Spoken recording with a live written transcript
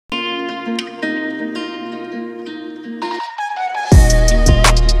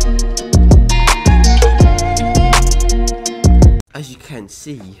can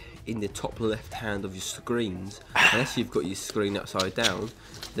see in the top left hand of your screens, unless you've got your screen upside down,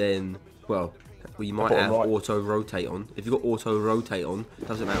 then, well you might have auto rotate on. If you've got auto rotate on,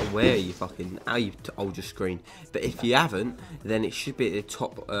 doesn't matter where you fucking, how you hold your screen. But if you haven't, then it should be at the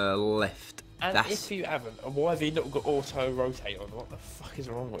top left. And if you haven't, why have you not got auto rotate on? What the fuck is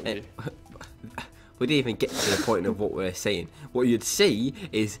wrong with you? We didn't even get to the point of what we're saying. What you'd see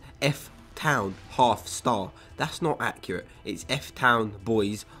is F Town half star. That's not accurate. It's F Town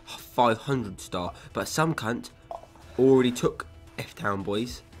boys 500 star. But some cunt already took F Town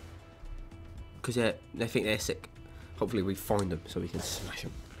boys because they think they're sick. Hopefully we find them so we can smash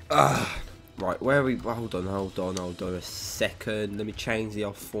them. Right, where are we? Hold on a second. Let me change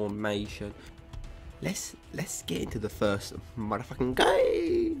the formation. Let's get into the first motherfucking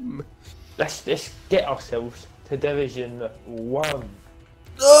game. Let's get ourselves to Division 1.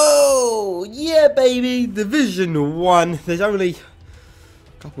 Oh yeah, baby, Division 1. There's only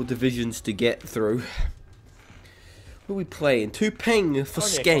a couple divisions to get through. What are we playing? Two peng for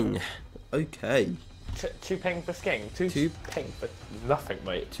Skeng. Okay. Two peng for Skeng. Two peng for nothing,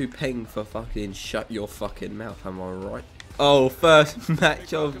 mate. Two peng for fucking shut your fucking mouth. Am I right? Oh, first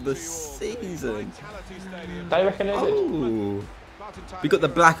match of the season. They reckon it is. Oh, we got the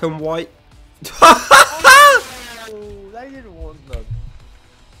black and white. Oh, they didn't want them.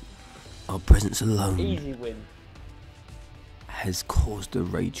 Our presence alone Easy win has caused a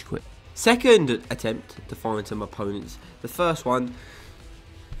rage quit. Second attempt to find some opponents. The first one,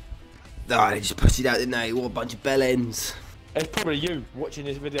 they just pussied out, didn't they? What a bunch of bell ends. It's probably you watching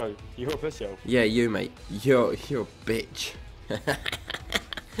this video. You're a pussy. Yeah, you, mate. You're a bitch.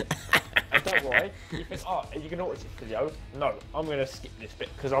 And don't worry. You think, oh, are you gonna watch this video? No, I'm gonna skip this bit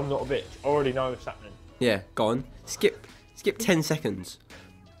because I'm not a bitch. I already know what's happening. Yeah, go on. Skip 10 seconds.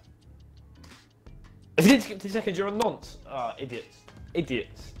 If you didn't skip 10 seconds, you're a nonce.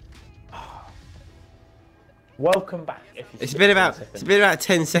 Idiots. Welcome back. It's been about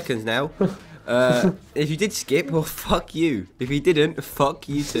 10 seconds now. If you did skip, well, fuck you. If you didn't, fuck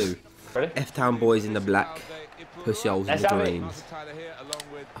you too. Ready? F-Town boys in the black, pussy holes in the greens.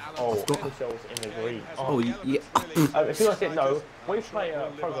 Oh, pussy holes in the green. Oh, yeah. If you guys didn't know, we play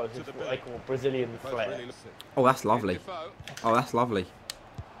Pro with what they call Brazilian flair. Oh, that's lovely. Oh, that's lovely.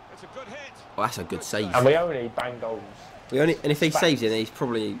 Oh, that's a good save. And we only bang goals. And if he saves it, then he's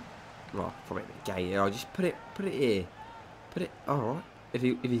probably, well, probably a bit gay. I'll just put it here. Put it. All right. If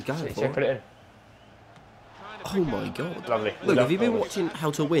he's going for it. Put it in. Oh my god. Lovely. Look, have you been watching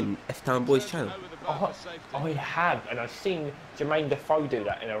How to Win F-Town Boys channel? Oh, I have, and I've seen Jermaine Defoe do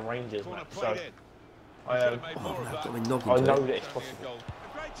that in a Rangers match. So I know that it's possible.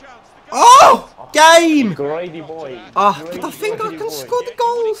 Oh! Game! Grady boy. I think I can score the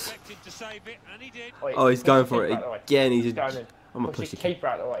goals. Oh, he's going for it again. I'm a pussy. Keeper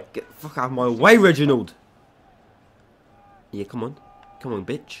out of the way. Get the fuck out of my way, Reginald. Yeah, come on,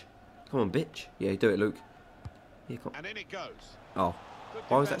 bitch. Come on, bitch. Yeah, do it, Luke. Yeah, come on. And in it goes. Oh,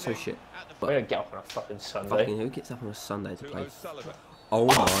 why was that so shit? We're gonna get up on a fucking Sunday. Fucking who gets up on a Sunday to play? Oh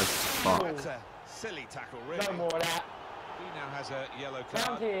my fuck. That's a silly tackle, really. No more of that. He now has a yellow card.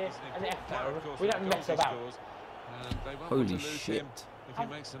 Down here and F-Town, we don't mess about. Holy shit. If he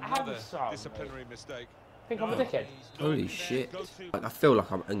makes another disciplinary mistake. Think I'm a dickhead. Holy shit. I feel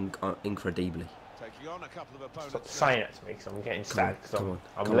like I'm incredibly. Stop saying it to me because I'm getting sad because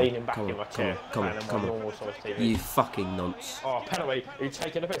I'm leaning back in my chair come on. normal size TV. You fucking nonce. Oh, penalty. Are you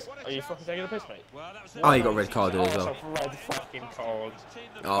taking a piss? Are you fucking taking a piss, mate? Oh, you got a red card as well. Red fucking card.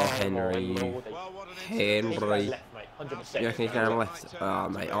 Oh, Henry. You reckon he's going left? Oh,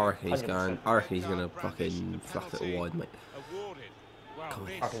 mate, I reckon he's going to fucking fluff it wide, mate.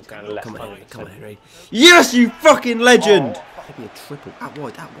 Come on, Henry. Yes, you fucking legend! Maybe a triple. Out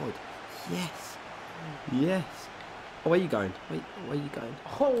wide. Yes. Oh, where are you going? Where are you going?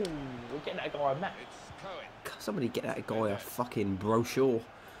 Oh, we're getting that guy a map. Somebody get that guy a fucking brochure.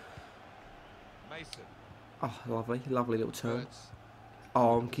 Oh, lovely little turn.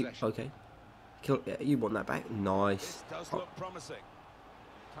 Oh, okay. You want that back? Nice.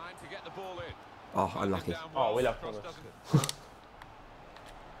 Oh, unlucky. Oh, we love promise.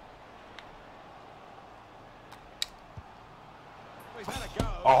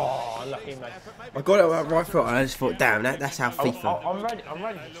 Oh, unlucky, mate. I got it with that right foot and I just thought, damn, that's how FIFA. I'm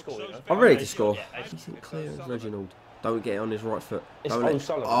ready to score. I'm ready to score. Decent clearance, Reginald. Don't get it on his right foot.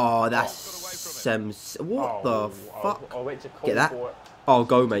 Oh, that's Sems. What the fuck? Get that? Oh,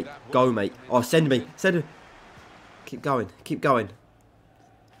 go, mate. Oh, send me. Keep going.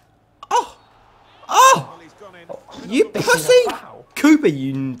 Oh! You pussy! Cooper,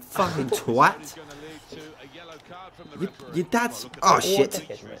 you fucking twat. Your dad's... Oh, shit.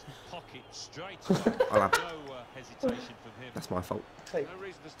 I'll have... That's my fault. No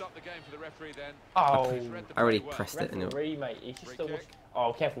reason to stop the game for the referee then. Oh, I already pressed it anyway. referee, mate. He's just still...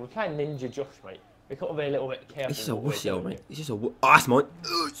 Oh, careful. We're playing Ninja Josh, mate. We've got to be a little bit careful. He's just a wussy old mate. He's just a... Oh, that's mine.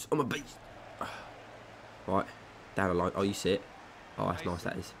 I'm a beast. Right. Down the line. Oh, you see it. Oh, that's nice,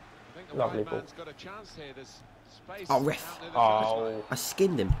 that is. Lovely ball. Oh, ref. Oh. I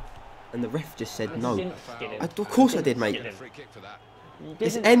skinned him. And the ref just said no. Of course I did, mate.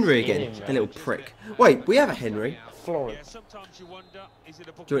 It's Henry again, the little prick. Wait, we have a Henry. Florence. Do you want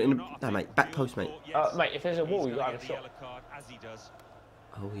it in the... No, mate. Back post, mate. Mate, if there's a wall, you got to have a shot.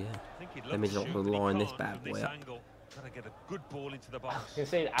 Oh, yeah. Let me just line this bad boy up. You can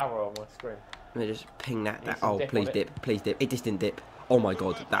see the arrow on my screen. Let me just ping that. Oh, please dip. Please dip. It just didn't dip. Oh, my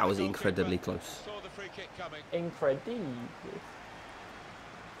God. That was incredibly close. Incredible.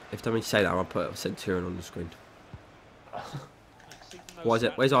 If I say that, I'll put a Centurion on the screen. Why is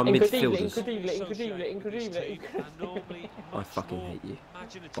it? Where's our midfielders? I fucking hate you.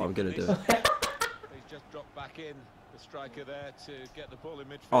 But I'm going to do it. He's just dropped back in. The striker there to get the ball in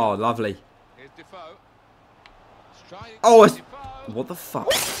midfield. Oh, lovely. Here's Defoe. Oh, it's... What the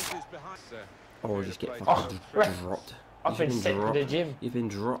fuck? Oh, I just get fucking dropped. I've been sent to the gym. You've been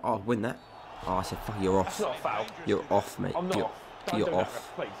dropped. Oh, win that. Oh, I said, fuck, you're off. That's not a foul. You're off, mate. I'm not. You're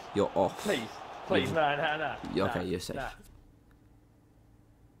off. Please. You're off. Please, no. Okay, you're safe.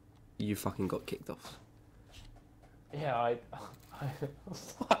 You fucking got kicked off. Yeah,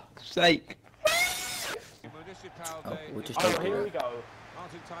 fuck's sake. Oh, we'll just Here we go.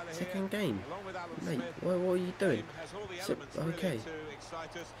 Second game. Mate, what are you doing? Okay.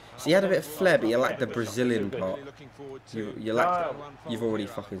 So you had a bit of flair, but you lacked the Brazilian part. You lacked... You've already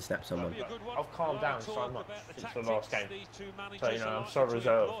fucking snapped someone. I've calmed down so much since the last game. So, you know, I'm so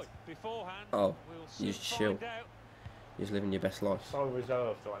reserved. Oh, you just chill. You're just living your best life. So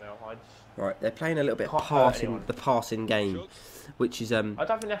reserved right now. Right, they're playing a little bit the passing game, which is I don't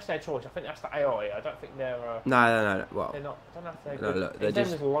think that's their choice. I think that's the AI. I don't think they're. No. Well, they're not. I don't know if they're no, good. look, they're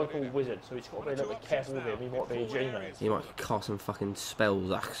just just a local wizard, so he's got to be a little bit careful with him. He might be a G-man. He might cast some fucking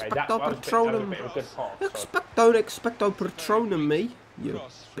spells. Okay, Expecto Patronum. Expecto Patronum, me. You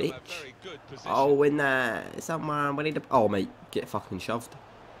bitch. Oh, win that. Someone, we need to... Oh, mate, get fucking shoved.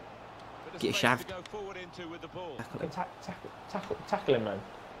 Get shoved. Tackle him, man.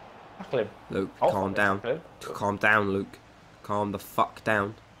 Tackle him. Luke, calm down. Calm down, Luke. Calm the fuck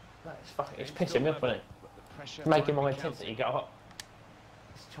down. It's pissing me off, isn't it? It's making my intensity go up.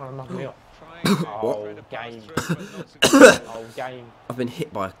 It's trying to knock me off. Oh, game. Oh, game. I've been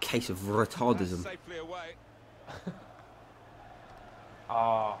hit by a case of retardism.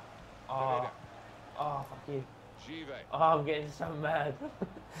 Oh, fuck you. Oh, I'm getting so mad.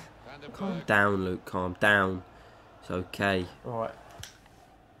 Calm down, Luke. Calm down. It's okay. Alright.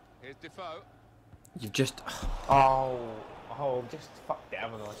 Here's Defoe. You've just... just fucked it,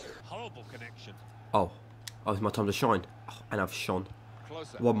 haven't I? Horrible connection. Oh, it's my time to shine. Oh, and I've shone.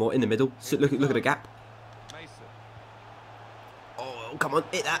 Closer. One more in the middle. So look at the gap. Oh, come on,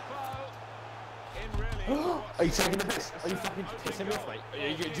 hit that. Are you taking the piss? Are you fucking pissing me off, mate? Do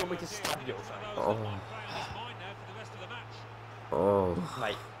you want me to stab you or something? Oh.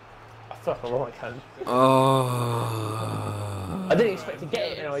 Mate, I feel like a right cunt. Oh. I didn't expect to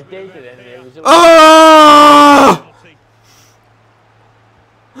get it, and I did it, and it was... Oh!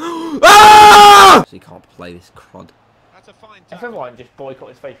 Ah! So you can't play this crud. If everyone just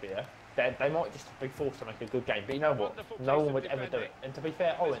boycotted FIFA, yeah, they might just be forced to make a good game. But you know what? No one would ever do it. And to be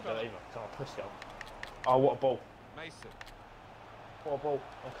fair, I wouldn't do it either, because I'm a pussy. Oh, what a ball. What a ball.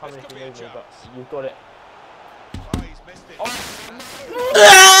 I'm coming if you need me, but you've got it. Oh, he's missed it.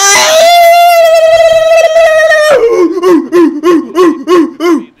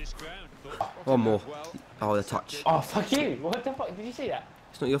 One more. Oh, the touch. Oh, fuck you. What the fuck? Did you see that?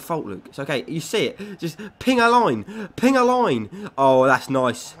 It's not your fault, Luke. It's okay. You see it. Just ping a line. Ping a line. Oh, that's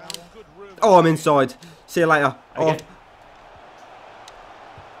nice. Oh, I'm inside. See you later. Oh.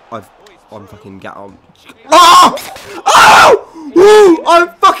 I'm fucking oh! Oh! I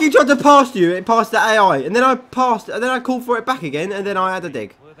fucking tried to pass you. It passed the AI, and then I passed, and then I called for it back again, and then I had a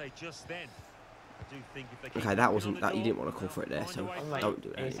dig. Okay, that wasn't that. You didn't want to call for it there, so don't do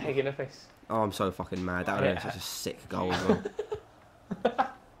that. He's taking a piss. Oh, I'm so fucking mad. That was such a sick goal as well.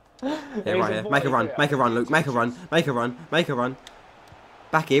 Yeah, right here. Make a run. Make a run, Luke. Make a run. Make a run. Make a run.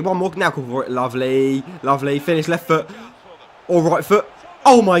 Back here. One more. Now call for it. Lovely. Lovely. Finish left foot. Or right foot.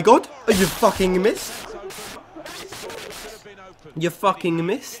 Oh my god. You fucking missed. You fucking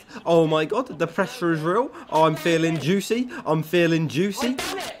missed. Oh my god. The pressure is real. Oh, I'm feeling juicy. I'm feeling juicy.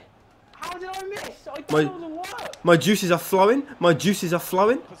 How did I miss? Are My juices are flowing. My juices are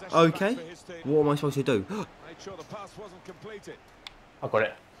flowing. Okay. What am I supposed to do? Made sure the pass wasn't completed. I got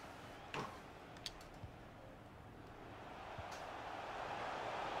it.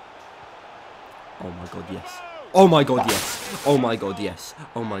 Oh my god, yes. Oh my god, yes. Oh my god, yes.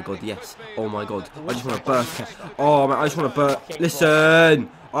 Oh my god, yes. Oh my god. I just want a birthday. Oh man, I just want a Listen!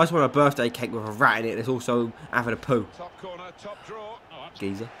 I just want a birthday cake with a rat in it that's also having a poo. Top corner, top draw.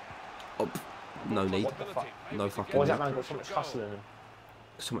 Geezer. Oh, no need. No fucking Why's need. that man got so much hustle in him?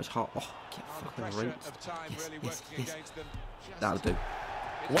 So much heart. Oh, get fucking rinsed. Yes, yes, yes. That'll do.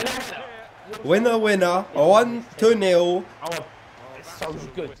 Winner! Winner. 1-0. I'm so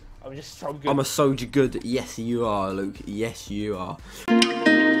good. I'm just so good. I'm a soldier good. Yes, you are, Luke. Yes, you are.